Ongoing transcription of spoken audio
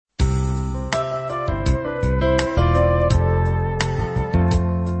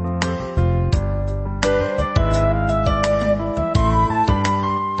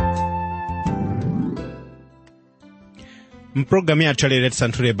Mpulogalamu yathu lero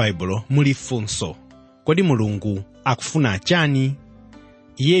tisanthule baibulo muli funso. Kodi Mulungu akufuna chani?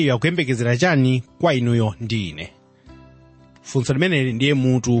 Iyeyo akuyembekezera chani kwa inuyo ndi ine? Funso limeneli ndiye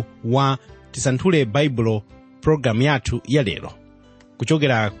mutu wa tisanthule baibulo pulogalamu yathu ya lero,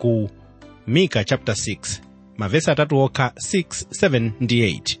 kuchokera ku Mika chapter 6 mavesi atatu okha 6, 7 ndi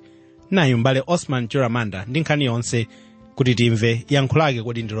 8. Nayo mbale Osman Chiramanda ndi nkhani yonse kuti timve yankho lake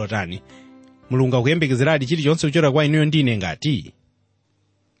kodi ndi lotani. Mulungu akuyembekezeradi chilichonse kuchokera kwa inuyo ndi ine ngati?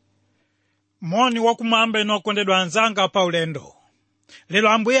 Moni wakumwamba inu okondedwa anzanga pa ulendo. Lero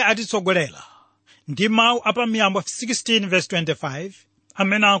Ambuye atitsogolera ndi mawu apa Miyambo 16:25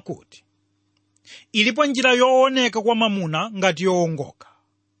 amene akuti, ilipo njira yooneka kwa mwamuna ngati yowongoka,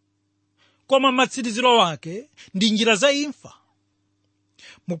 koma matsiriziro wake ndi njira za imfa.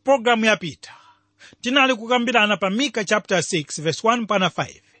 Mu programu yapita tinali kukambirana pa Mika chapter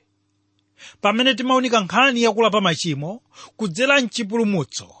 6:1-5, pamene timaunika nkhani yakulapa machimo kudzera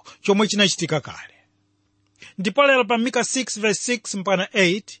mchipulumutso chomwe chinachitika kale. Ndipo lero pa Mika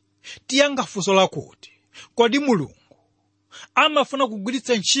 6:6-8 tiyankha funso lakuti, kodi Mulungu amafuna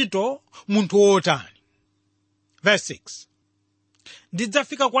kugwiritsa ntchito munthu wotani? Verse 6,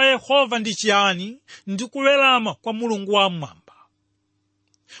 ndidzafika kwa Yehova ndi chiyani ndi kuwerama kwa Mulungu wamwamba?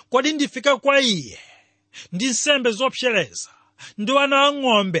 Kodi ndifika kwa Iye ndi nsembe zopsereza ndi ana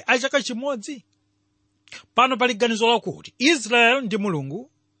ang'ombe a chaka chimodzi? Pano pali ganizo lakuti Israeli ndi Mulungu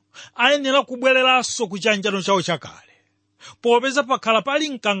ayenera kubwereranso ku chiyanjano chawo chakale, popeza pakhala pali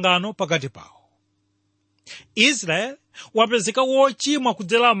mkangano pakati pawo. Israeli wapezeka wochimwa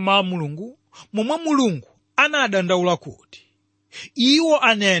kudzera mwa Mulungu, momwe Mulungu anadandaula kuti iwo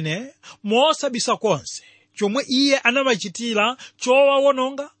anene mosabisa konse chomwe Iye anamachitira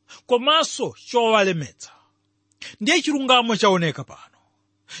chowawononga komanso chowalemetsa. Ndiye chilungamo chaoneka pano,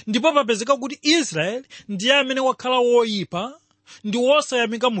 ndipo papezeka kuti Israeli ndiye amene wakhala woyipa ndi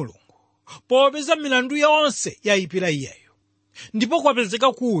wosayamika Mulungu, popeza milandu yonse yayipira iyeyo. Ndipo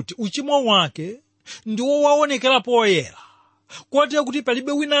kwapezeka kuti uchimo wake ndiwo waonekera poyera, kotero kuti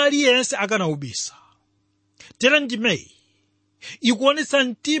palibe wina aliyense akanawubisa. Tere ndimeyi ikuonetsa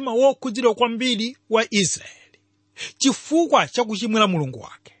mtima wokhudzidwa kwambiri wa Israeli chifukwa chakuchimwira Mulungu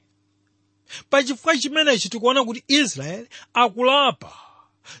wake. Pa chifukwa chimenechi tikuona kuti Israeli akulapa,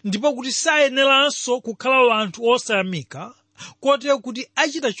 ndipo kuti sayeneranso kukhala anthu osayamika, kotero kuti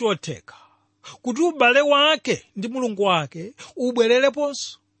achita chotheka kuti ubale wake ndi Mulungu wake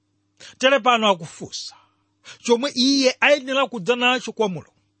ubwerereponso. Tere pano akufunsa chomwe iye ayenera kudza nacho kwa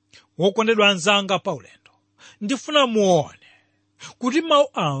Mulungu. Wokondedwa anzanga pa ulendo, ndifuna muone kuti mawu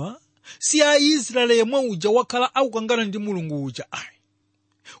awa si a Israeli yemwe uja wakhala akukangana ndi Mulungu uja ayi.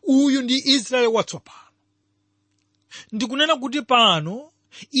 Uyu ndi Israeli watsopano. Ndikunena kuti pano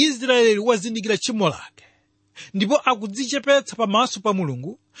Israeli wazindikira tchimo lake, ndipo akudzichepetsa pamaso pa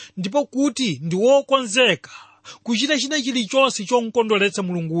Mulungu, ndipo kuti ndi wokonzeka kuchita china chilichonse chomkondweretsa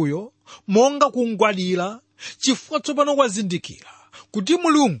Mulunguyo, monga kumgwadira, chifukwa tsopano wazindikira kuti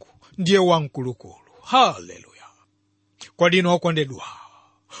Mulungu ndiye wamkulukulu. Haleluya! Kodi inu okondedwa,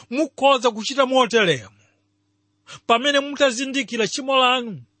 mukhoza kuchita moteremu pamene mutazindikira tchimo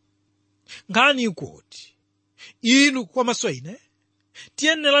lanu? Nkhani ikuti inu komanso ine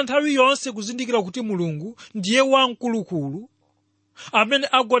tiyenera nthawi yonse kuzindikira kuti Mulungu ndiye wamkulukulu amene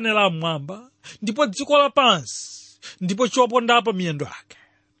agonera mmwamba ndipo dziko lapansi ndipo chopondapo miyendo yake.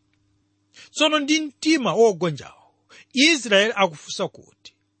 Tsono ndi mtima wogonjawo Israeli akufunsa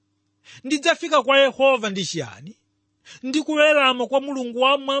kuti, ndidzafika kwa Yehova ndi chiyani ndi kuwerama kwa Mulungu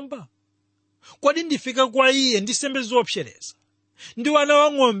wamwamba? Kodi ndifika kwa Iye ndi nsembe zopsereza ndi ana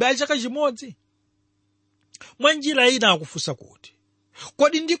ang'ombe a chaka chimodzi? Mwa njira ina akufunsa kuti,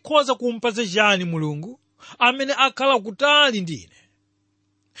 kodi ndikhoza kumpatsa chiyani Mulungu amene akhala kutali ndi ine?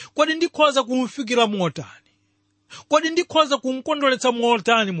 Kodi ndikhoza kumfikira motani? Kodi ndikhoza kumkondweretsa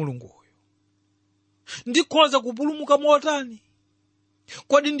motani Mulunguyo? Ndikhoza kupulumuka motani?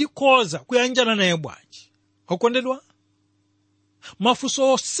 Kodi ndikhoza kuyanjana naye bwanji? Okondedwa,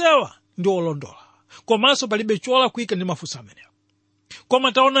 mafunso osewa ndi olondola, komanso palibe cholakwika ndi mafunso amenewa.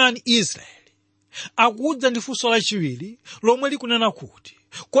 Koma taonani Israeli akudza ndi funso lachiwiri lomwe likunena kuti,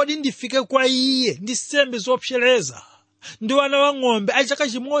 kodi ndifike kwa Iye ndi nsembe zopsereza ndi ana ang'ombe a chaka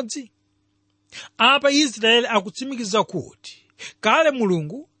chimodzi? Apa Israeli akutsimikiza kuti kale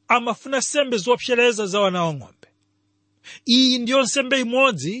Mulungu amafuna nsembe zopsereza za ana ang'ombe. Iyi ndiyo nsembe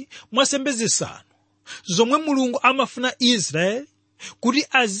imodzi mwa nsembe zisanu zomwe Mulungu amafuna Israeli kuti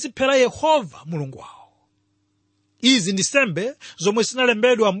aziphera Yehova Mulungu wawo. Izi ndi nsembe zomwe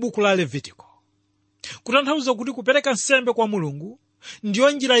zinalembedwa m'buku la Levitiko, kutanthauza kuti kupereka nsembe kwa Mulungu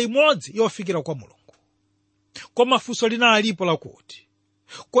ndiyo njira imodzi yofikira kwa Mulungu. Koma funso lina alipo lakuti,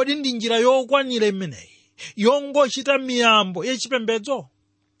 kodi ndi njira yokwanira imeneyi yongochita miyambo yachipembedzo?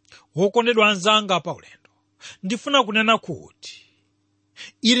 Wokondedwa anzanga pa ulendo, ndifuna kunena kuti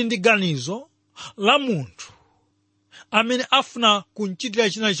ili ndi ganizo la munthu amene afuna kunchitira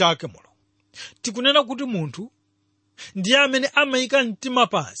china chake Mulungu. Tikunena kuti munthu ndiye amene amayika mtima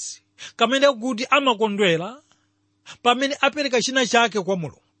pansi, kamene kuti amakondwera pamene apereka china chake kwa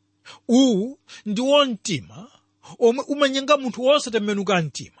Mulungu. Uwu ndiwo mtima omwe umanyenga munthu wosatembenuka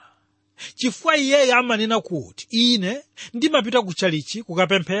mtima, chifukwa iyeyo amanena kuti ine ndimapita kutchalichi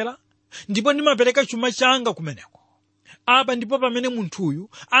kukapemphera ndipo ndimapereka chuma changa kumeneko. Apa ndipo pamene munthuyu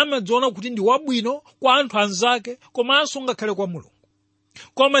amadziona kuti ndi wabwino kwa anthu anzake komanso ngakhale kwa Mulungu.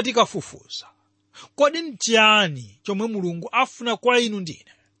 Koma tikafufuza, kodi n'chiyani chomwe Mulungu afuna kwa inu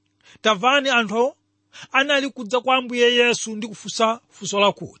ndine? Tamvani, anthu anali kudza kwa Ambuye Yesu ndi kufunsa funso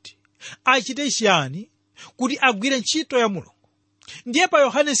lakuti achite chiyani kuti agwire ntchito ya Mulungu. Ndiye pa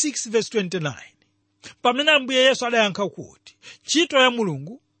Yohane 6:29 pamene Ambuye Yesu adayankha kuti ntchito ya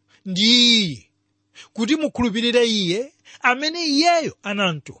Mulungu ndi iyi, kuti mukhulupirire iye amene iyeyo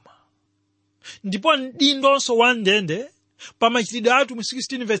anamtuma. Ndipo mdindonso wa ndende pa Machitidwe a Atumwi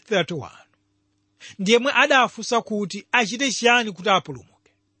 16:31 ndiyemwe adafunsa kuti achite chiyani kuti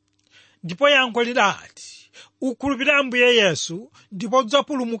apulumuke. Ndipo yankho lidati, ukhulupirire Ambuye Yesu ndipo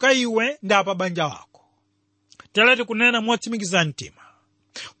udzapulumuka iwe ndi a pa banja lako. Tere tikunena motsimikiza mtima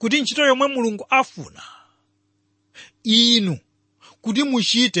kuti ntchito yomwe Mulungu afuna inu kuti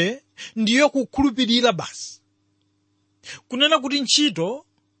muchite ndiyo kukhulupirira basi. Kunena kuti ntchito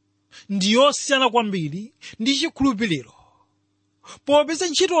ndiyosiyana kwambiri ndi chikhulupiriro, popeza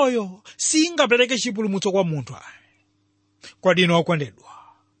ntchitoyo singapereke chipulumutso kwa munthu ayi. Kodi inu okondedwa,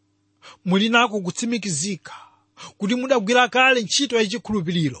 muli nako kutsimikizika kuti mudagwira kale ntchito ya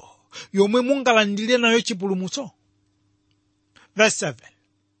chikhulupiriro yomwe mungalandire nayo chipulumutso? Verse 7.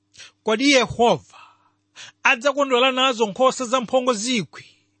 Kodi Yehova adzakondwera nazo nkhosa zamphongo 1,000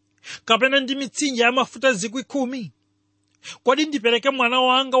 kapena ndi mitsinje ya mafuta 10,000? Kodi ndipereke mwana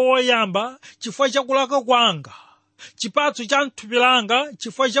wanga woyamba chifukwa cha kulakwa kwanga, chipatso cha thupi langa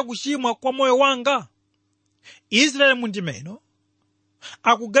chifukwa cha kuchimwa kwa moyo wanga? Israeli mundimeno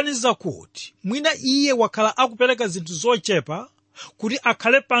akuganiza kuti mwina iye wakhala akupereka zinthu zochepa kuti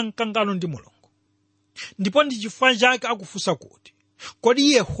akhale pa mkangano ndi Mulungu. Ndipo ndi chifukwa chake akufunsa kuti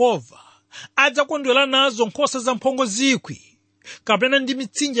kodi Yehova adzakondwera nazo nkhosa zamphongo 1,000 kapena ndi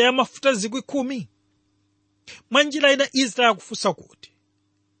mitsinje ya mafuta 10,000? Mwa njira ina Israeli akufunsa kuti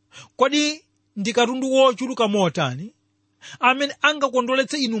kodi ndi katundu wochuluka motani amene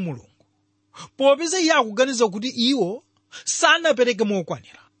angakondweretse inu Mulungu, popeza iye akuganiza kuti iwo sanapereke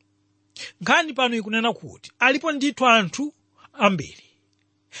mokwanira. Nkhani pano ikunena kuti alipo ndithu anthu ambiri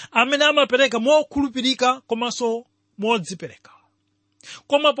amene amapereka mokhulupirika komanso modzipereka.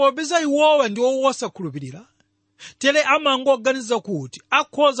 Koma popeza iwowa ndi wosakhulupirira, tere amangoganiza kuti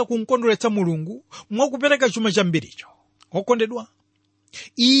akhoza kumkondweretsa Mulungu mwakupereka chuma chambiricho. Okondedwa,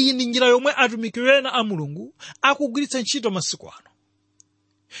 iyi ndi njira yomwe atumiki ena a Mulungu akugwiritsa ntchito masiku ano.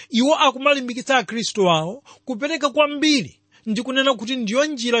 Iwo akumalimbikitsa Akhristu awo kupereka kwambiri ndi kunena kuti ndiyo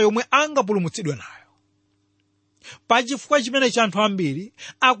njira yomwe angapulumutsidwe nayo. Pachifukwa chimene anthu ambiri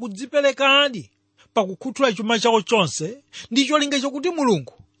akudziperekadi pakukhuthula chuma chawo chonse ndi cholinga chokuti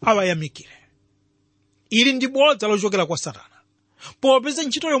Mulungu awayamikire. Ili ndi bodza lochokera kwa Satana, popeza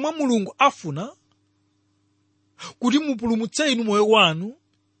ntchito yomwe Mulungu afuna kuti mupulumutse inu moyo wanu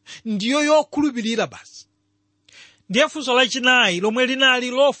ndiyo yokhulupirira basi. Ndiye funso lachinayi lomwe linali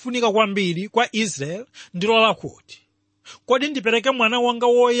lofunika kwambiri kwa Israeli ndilo lakuti kodi ndipereke mwana wanga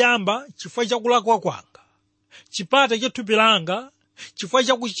woyamba chifukwa cha kulakwa kwanga, chipata cha thupi langa chifukwa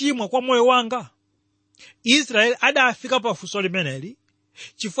cha kuchimwa kwa moyo wanga? Israeli adafika pa funso limeneli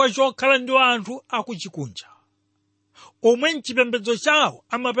chifukwa chokhala ndi anthu akuchikunja omwe mchipembedzo chawo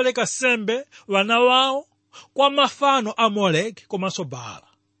amapereka sembe wana wawo kwa mafano a Moleki komanso Baala.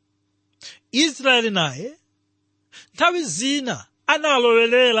 Israeli naye nthawi zina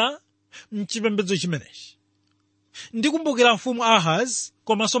analowerera mchipembedzo chimenechi. Ndikumbukira mfumu Ahazi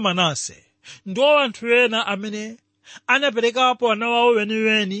komanso Manase ndiwo anthu ena amene anaperekapo wana wawo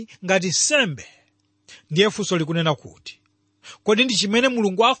weniweni ngati nsembe. Ndiye funso likunena kuti kodi ndi chimene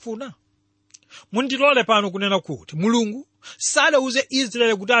Mulungu afuna? Mundilole pano kunena kuti Mulungu sadauze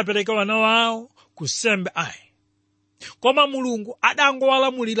Israeli kuti apereke wana wawo ku nsembe ayi. Koma Mulungu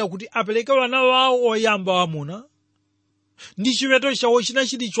adangowalamulira kuti apereke wana wawo oyamba wamuna ndi chiweto chawo china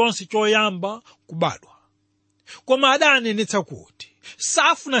chilichonse choyamba kubadwa. Koma adanenetsa kuti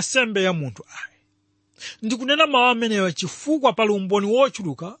safuna nsembe ya munthu ayi. Ndikunena mawu amenewa chifukwa pali umboni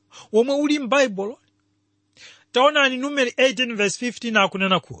wochuluka omwe uli m'Baibulo. Taonani Numeri 18:15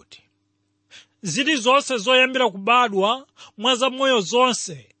 akunena kuti zilizonse zoyambira kubadwa mwa zamoyo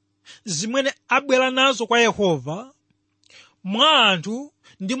zonse zimene abwera nazo kwa Yehova mwa anthu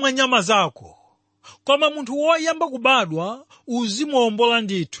ndi mwa nyama zako, koma munthu woyamba kubadwa uzimuwombola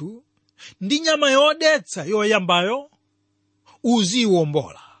ndithu, ndi nyama yodetsa yoyambayo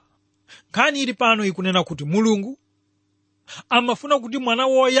uziyiwombola. Nkhani ili pano ikunena kuti Mulungu amafuna kuti mwana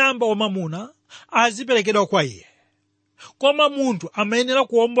woyamba wamamuna aziperekedwa kwa iye, koma munthu amayenera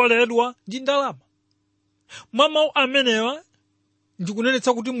kuwomboledwa ndi ndalama. Mwa mawu amenewa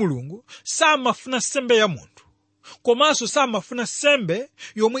ndikunenetsa kuti Mulungu samafuna nsembe ya munthu, komanso samafuna nsembe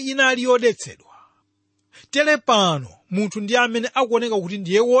yomwe inali yodetsedwa. Tere pano munthu ndi amene akuoneka kuti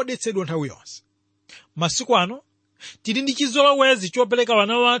ndiye wodetsedwa nthawi yonse. Masiku ano tili ndi chizolowezi chopereka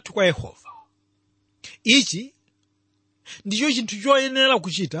wana wathu kwa Yehova. Ichi ndicho chinthu choyenera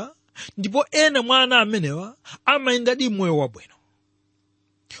kuchita, ndipo ena mwa ana amenewa amayendadi moyo wabwino.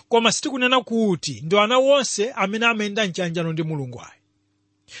 Koma sitikunena kuti ndi ana wonse amene amayenda mchanjano ndi Mulungu ayi.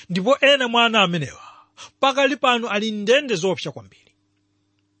 Ndipo ena mwa ana amenewa pakali pano ali ndende zoopsa kwambiri.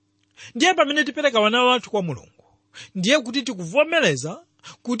 Ndiye pamene tipereka wana wathu kwa Mulungu, ndiye kuti tikuvomereza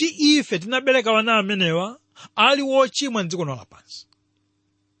kuti ife tinabereka wana amenewa ali wochimwa m'dziko lapansi.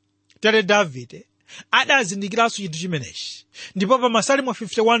 Tere Davide adazindikiranso chinthu chimenechi, ndipo pa Masalimo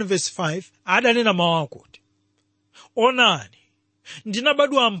 51:5 adanena mawu akuti, onani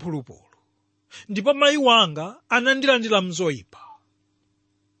ndinabadwa mphulupulu, ndipo mayi wanga anandilandira mzoyipa.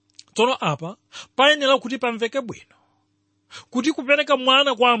 Tsono apa payenera kuti pamveke bwino kuti kupereka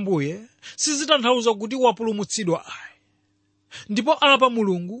mwana kwa Ambuye sizitanthauza kuti wapulumutsidwa ayi. Ndipo apa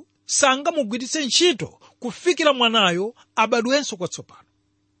Mulungu sangamugwiritse ntchito kufikira mwanayo abadwenso kwatsopano.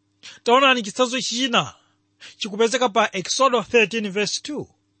 Taonani chitsanzo china chikupezeka pa Exodo 13:2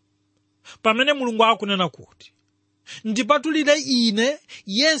 pamene Mulungu akunena kuti, ndipatulire ine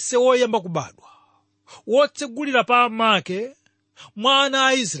yense woyamba kubadwa, wotsegulira pa amake mwa ana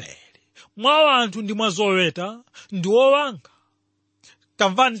a Israeli, mwa anthu ndi mwa zoweta ndi wowanga.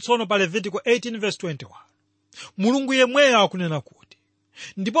 Tamvani tsono pa Levitiko 18:21 Mulungu yemweyo akunena kuti,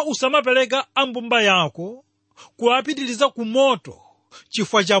 ndipo usamapereka ambumba yako kuwapitiriza ku moto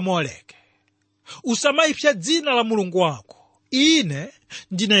chifukwa cha Moleki. Usamayipsa dzina la Mulungu wako. Ine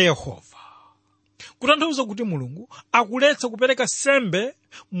ndine Yehova. Kutanthauza kuti Mulungu akuletsa kupereka sembe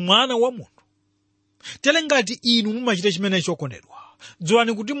mwana wa munthu. Tere ngati inu mumachita chimene chokondedwa,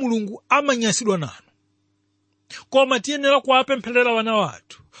 dziwani kuti Mulungu amanyansidwa nanu. Koma tiyenera kuwapempherera wana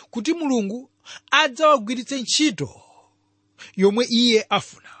wathu kuti Mulungu adzawagwiritse ntchito yomwe iye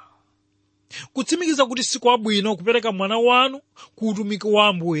afuna. Kutsimikiza kuti sikwabwino kupereka mwana wanu ku utumiki wa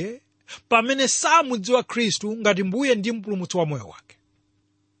Ambuye pamene samudziwa Khristu ngati Mbuye ndi mpulumutsi wa moyo wake.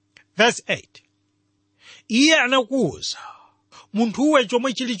 Verse 8 iye anakuwuza munthuwe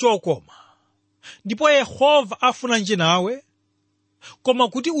chomwe chili chokoma, ndipo Yehova afuna nawe, koma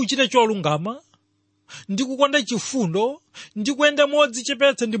kuti uchite cholungama ndi kukonda chifundo ndi kuyenda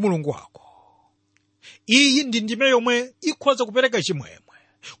modzichepetsa ndi Mulungu wako. Iyi ndi ndime yomwe ikhoza kupereka chimwemwe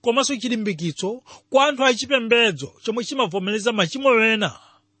komanso chilimbikitso kwa anthu achipembedzo chomwe chimavomereza machimo ena,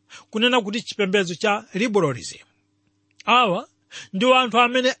 kunena kuti chipembedzo cha liberalism. Awa ndi anthu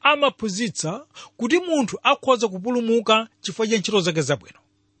amene amaphunzitsa kuti munthu akhoza kupulumuka chifukwa cha ntchito zake zabwino.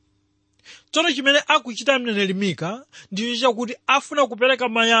 Tsono chimene akuchita mneneri Mika ndicho chakuti afuna kupereka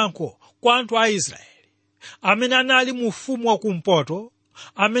mayankho kwa anthu a Israeli amene anali mu ufumu wakumpoto,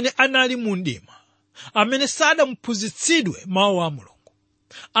 amene anali mu mdima, amene sadamuphunzitsidwe mawu a Mulungu.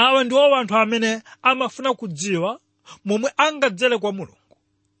 Awa ndiwo anthu amene amafuna kudziwa momwe angadzere kwa Mulungu.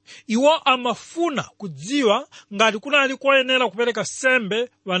 Iwo amafuna kudziwa ngati kunali koyenera kupereka sembe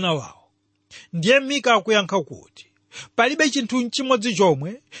wana wawo. Ndiye Mika akuyankha kuti palibe chinthu chimodzi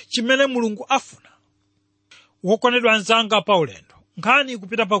chomwe chimene Mulungu afuna. Wokondedwa anzanga pa ulendo, nkhani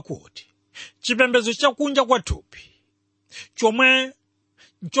ikupita pakuti chipembedzo chakunja kwa thupi chomwe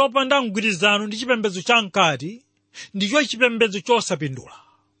chopanda mgwirizano ndi chipembedzo cha mkati ndicho chipembedzo chosapindula.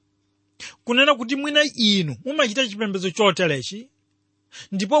 Kunena kuti mwina inu mumachita chipembedzo choterechi,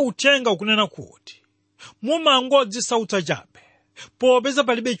 ndipo uthenga ukunena kuti mumangodzisautsa chabe popeza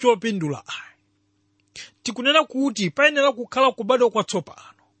palibe chopindula ayi. Tikunena kuti payenera kukhala kubadwa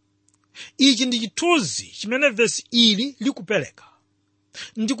kwatsopano. Ichi ndi chithunzi chimene vesi ili likupereka.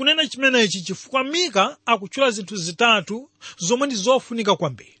 Ndikunena chimenechi chifukwa Mika akutchula zinthu zitatu zomwe ndi zofunika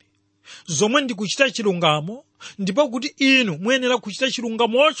kwambiri, zomwe ndi kuchita chilungamo, ndipo kuti inu muyenera kuchita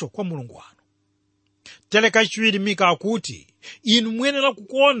chilungamocho kwa Mulungu wanu. Tere kachiwiri Mika akuti inu muyenera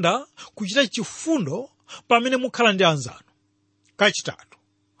kukonda kuchita chifundo pamene mukhala ndi anzanu. Kachitatu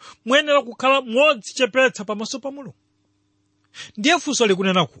muyenera kukhala modzichepetsa pamaso pa Mulungu. Ndiye funso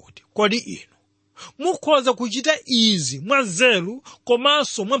likunena kuti kodi inu mukhoza kuchita izi mwanzeru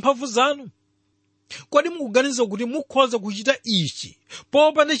komanso mwa mphamvu zanu? Kodi mukuganiza kuti mukhoza kuchita ichi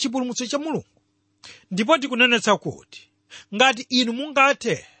popanda chipulumutso cha Mulungu? Ndipo tikunenetsa kuti ngati inu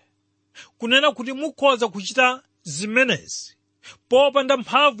mungathe kunena kuti mukhoza kuchita zimenezi popanda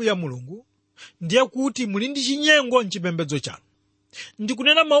mphamvu ya Mulungu, ndiye kuti muli ndi chinyengo m'chipembedzo chanu.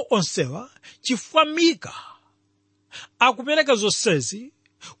 Ndikunena mawu onsewa chifukwa Mika akupereka zonsezi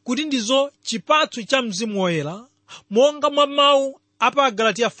kuti ndizo chipatso cha Mzimu Woyera, monga mwa mawu apa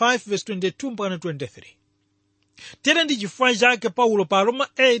Galatiya 5:22-23. Tere ndi chifukwa chake Paulo pa Roma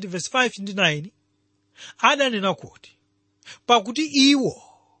 8:5-9 adanena kuti pakuti iwo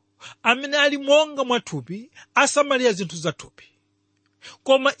amene ali monga mwathupi asamalira zinthu za thupi,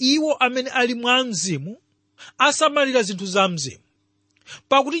 koma iwo amene ali mwa Mzimu asamalira zinthu za Mzimu.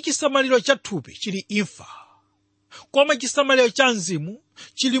 Pakuti chisamaliro cha thupi chili imfa, koma chisamaliro cha Mzimu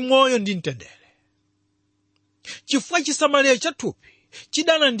chili moyo ndi mtendere. Chifukwa chisamaliro cha thupi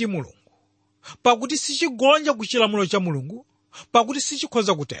chidana ndi Mulungu, pakuti sichigonja ku chilamulo cha Mulungu, pakuti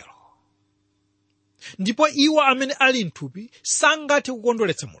sichikhoza kutero. Ndipo iwo amene ali mthupi sangathe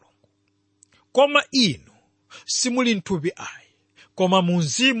kukondweretsa Mulungu. Koma inu simuli mthupi ayi, koma mu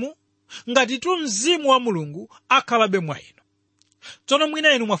Mzimu, ngati tu Mzimu wa Mulungu akhalabe mwa inu. Tsono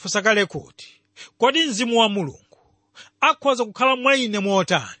mwina inu mwafunsa kale kuti kodi Mzimu wa Mulungu akhoza kukhala mwa ine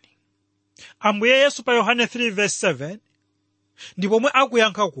motani? Ambuye Yesu pa Yohane 3:7 ndipo mwe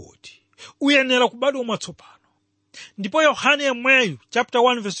akuyankha kuti uyenera kubadwa mwatsopano. Ndipo Yohane yemweyu chapter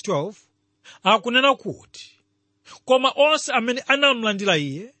 1:12 akunena kuti koma onse amene anamlandira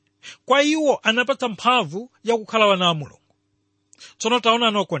iye, kwa iwo anapatsa mphamvu ya kukhala wana wa Mulungu. Tsono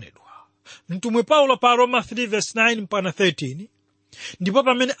taonani okondedwa, mtumwi Paulo pa Roma 3:9-13 ndipo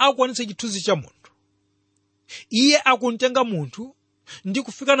pamene akuonetsa chithunzi cha munthu, iye akumtenga munthu ndi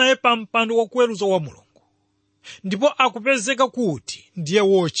kufika naye pa mpando wakuweruza wa Mulungu, ndipo akupezeka kuti ndiye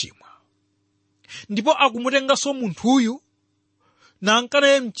wochimwa. Ndipo akumutenganso munthuyu nanka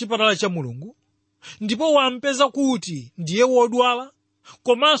naye mchipatala cha Mulungu, ndipo wampeza kuti ndiye wodwala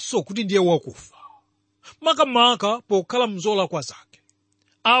komanso kuti ndiye wakufa, makamaka pokhala mzolakwa zake.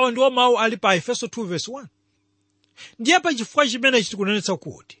 Awa ndiwo mawu ali pa Efeso 2:1. Ndiye pa chifukwa chimenechi tikunenetsa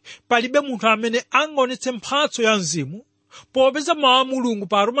kuti palibe munthu amene angaonetse mphatso ya Mzimu popeza mawu a Mulungu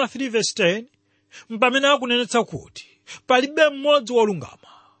pa Roma 3:10 mpamene akunenetsa kuti palibe mmodzi wolungama,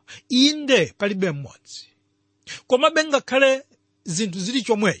 inde palibe mmodzi. Komabe ngakhale zinthu zili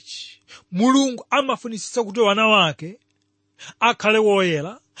chomwechi, Mulungu amafunisisa kuti wana wake akhale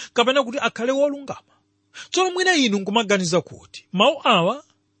woyera kapena kuti akhale wolungama. Tsono mwina inu nkumaganiza kuti mawu awa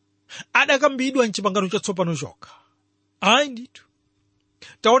adakambidwa m'chipangano chatsopano chokha. Ayi ndithu.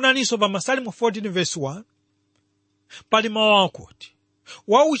 Taonaninso pa Masalimo 14:1 pali mawu akuti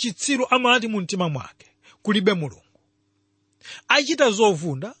wauchitsiru amati mu mtima mwake kulibe Mulungu. Achita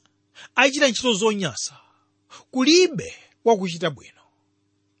zovunda, achita ntchito zonyansa, kulibe wakuchita bwino.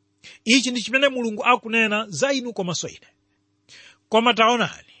 Ichi ndi chimene Mulungu akunena za inu komanso ine. Koma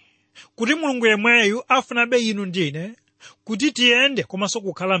taonani kuti Mulungu yemweyu afunabe inu ndine kuti tiyende komanso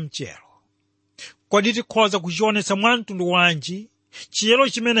kukhala mchero. Kodi tikhoza kuchionetsa mwa mtundu wanji chiyero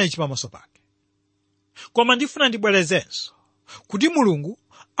chimenechi pamaso pake? Koma ndifuna ndibwerezenso kuti Mulungu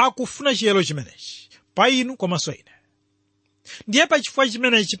akufuna chiyero chimenechi pa inu komanso ine. Ndiye pa chifukwa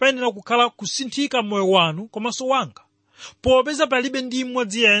chimenechi payenera kukhala kusinthika moyo wanu komanso wanga, popeza palibe ndi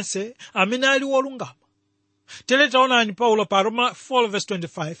mmodzi yense amene ali wolungama. Tere taonani Paulo pa Roma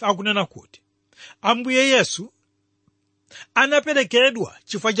 4:25 akunena kuti Ambuye Yesu anaperekedwa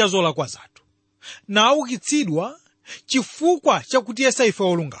chifukwa cha zolakwa zathu, naukitsidwa chifukwa chakutiyesa ife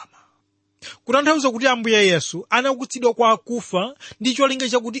olungama. Kutanthauza kuti Ambuye Yesu anaukitsidwa kwa akufa ndi cholinga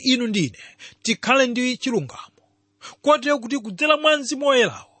chakuti inu ndine tikhale ndi chilungamo, kotero kuti kudzera mwa Mzimu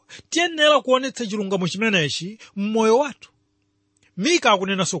Woyerawo tiyenera kuonetsa chilungamo chimenechi mmoyo wathu. Mika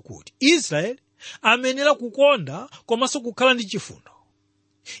akunenanso kuti Israeli amenera kukonda komanso kukhala ndi chifundo.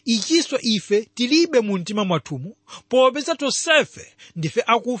 Ichinso ife tilibe mu mtima mwathumu, popeza tonsefe ndife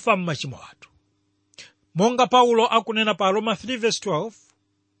akufa m'machimo athu. Monga Paulo akunena pa Roma 3:12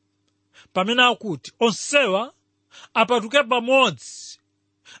 pamene akuti onsewa apatuke pamodzi,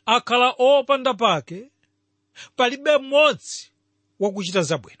 akhala opanda pake, palibe mmodzi wakuchita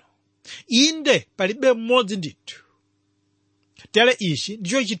zabwino, inde palibe mmodzi ndithu. Tere ichi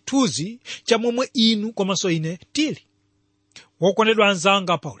ndicho chithunzi cha momwe inu komanso ine tili. Wokondedwa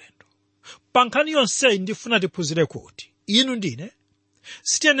anzanga pa ulendo, pa nkhani yonseyi ndifuna tiphunzire kuti inu ndine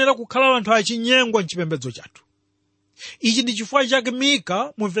sitiyenera kukhala anthu achinyengo m'chipembedzo chathu. Ichi ndi chifukwa chake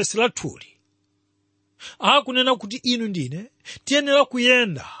Mika mu vesi la 2 akunena kuti inu ndine tiyenera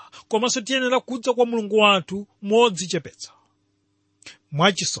kuyenda komanso tiyenera kudza kwa Mulungu wathu modzichepetsa.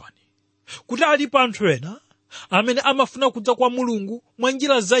 Mwachisoni kuti alipo anthu ena amene amafuna kudza kwa Mulungu mwa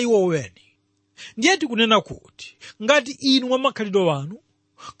njira za iwo weni. Ndiye tikunena kuti ngati inu mwa makhalidwe wanu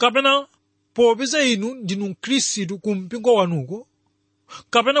kapena popeza inu ndinu Mkhristu ku mpingo wanuko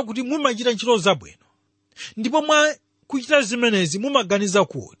kapena kuti mumachita ntchito zabwino ndipo mwa kuchita zimenezi mumaganiza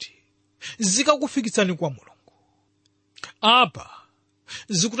kuti zikakufikitsani kwa Mulungu, apa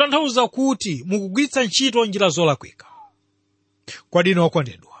zikutanthauza kuti mukugwiritsa ntchito njira zolakwika. Kodi inu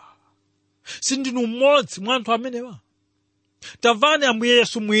okondedwa, sindinu mmodzi mwa anthu amenewa? Tamvani Ambuye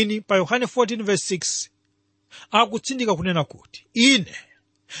Yesu mwini pa Yohane 14:6 akutsindika kunena kuti ine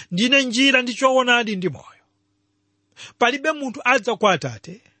ndine njira ndi choonadi ndi moyo. Palibe munthu adza kwa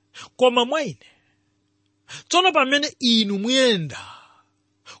Atate koma mwa ine. Tsono pamene inu muyenda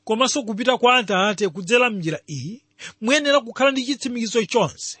komanso kupita kwa Atate kudzera m'njira iyi, muyenera kukhala ndi chitsimikizo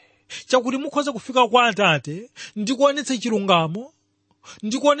chonse chakuti mukhoza kufika kwa Atate ndi kuonetsa chilungamo,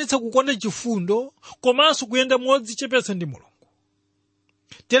 ndi kuonetsa kukonda chifundo, komanso kuyenda modzichepetsa ndi Mulungu.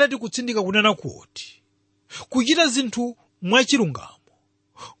 Tere tikutsindika kunena kuti kuchita zinthu mwachilungamo,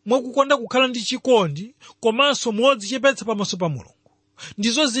 mwakukonda kukhala ndi chikondi, komanso modzichepetsa pamaso pa Mulungu,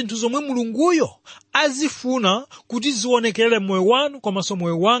 ndizo zinthu zomwe Mulunguyo azifuna kuti zionekere moyo wanu komanso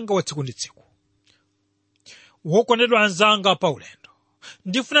moyo wanga wa tsiku ndi tsiku. Wokondedwa anzanga pa ulendo,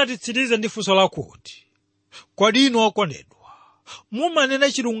 ndifuna titsirize ndi funso lakuti kodi inu okondedwa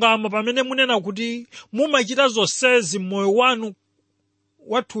mumanena chilungamo pamene munena kuti mumachita zonsezi m'moyo wanu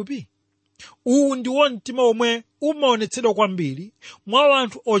wathupi? Uwu ndiwo mtima omwe umaonetsedwa kwambiri mwa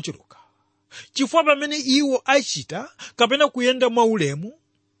anthu ochuluka, chifukwa pamene iwo achita kapena kuyenda mwa ulemu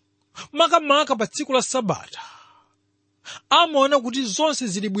makamaka pa tsiku la Sabata, amaona kuti zonse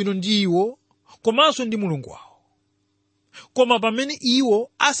zili bwino ndi iwo komanso ndi Mulungu wawo. Koma pamene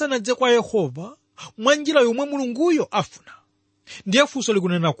iwo asanadze kwa Yehova mwa njira yomwe Mulunguyo afuna, ndiye funso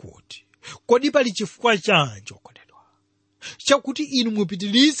likunena kuti kodi pali chifukwa chanji okondedwa chakuti inu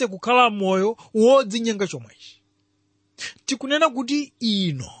mupitirize kukhala moyo wodzinyenga chomwechi? Tikunena kuti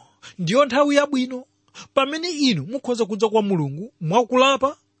ino ndiyo nthawi yabwino pamene inu mukhoza kudza kwa Mulungu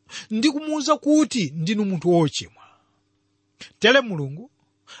mwakulapa ndi kumuwuza kuti ndinu munthu wochimwa. Tere Mulungu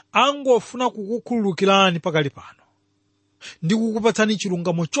angofuna kukukhululukirani pakali pano ndi kukupatsani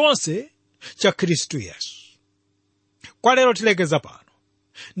chilungamo chonse cha Khristu Yesu. Kwa lero tilekeza pano,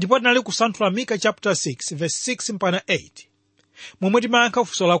 ndipo tinali kusanthula Mika chapter 6 verse 6 mpaka 8, momwe timayankha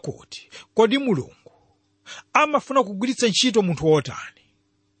funso lakuti kodi Mulungu amafuna kugwiritsa ntchito munthu wotani?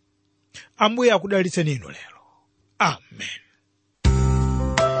 Ambuye akudalitseni inu lero. Amen.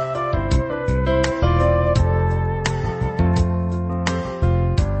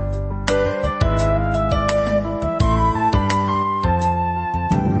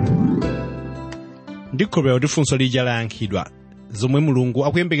 Ndikhulupirira kuti funso lija layankhidwa zomwe Mulungu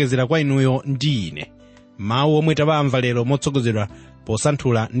akuyembekezera kwa inuyo ndi ine. Mawu omwe tapamva lero motsogozedwa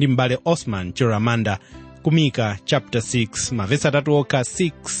posanthula ndi m'bale Osman Chiramanda ku Mika chapter 6 mavesi 3 okha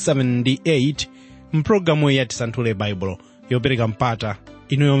 6, 7 ndi 8 mpulogalamu ya Tisanthule Baibulo yopereka mpata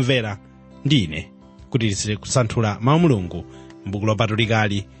inuyo mvera ndi ine kuti tisire kusanthula mawu Mulungu m'buku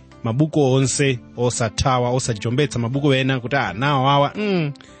lopatulikali, mabuku onse osathawa osachombetsa mabuku ena kuti nawo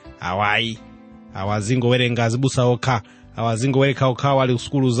awayi awazingowerenga azibusa okha, awazingowerekha okha wali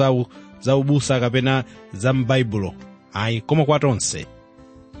kusukulu za ubusa kapena za m'baibulo. Ayi, koma kwa tonse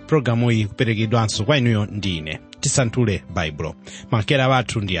programu iyi kuperekedwanso kwa inuyo ndi ine. Tisanthule Baibulo. Makera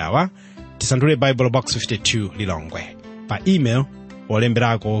wathu ndi awa: Tisanthule Bible Box 52 Lilongwe. Pa email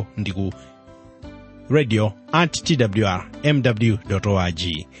olemberako ndi ku radio@twrmw.org,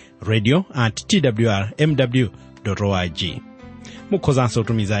 radio@twrmw.org. mukhozanso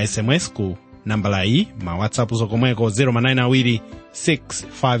kutumiza SMS ku nambala iyi, ma WhatsApp zokomweko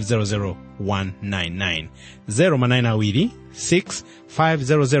 0manayina26500199,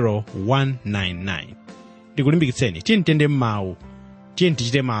 0manayina26500199. ndikulimbikitseni tiyeni m'mawu, tiyeni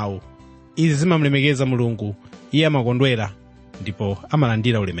tichite mawu. Izi zimamulemekeza Mulungu, iye amakondwera ndipo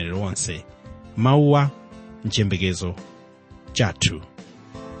amalandira ulemerero wonse. Mawuwa mchembekezo chathu.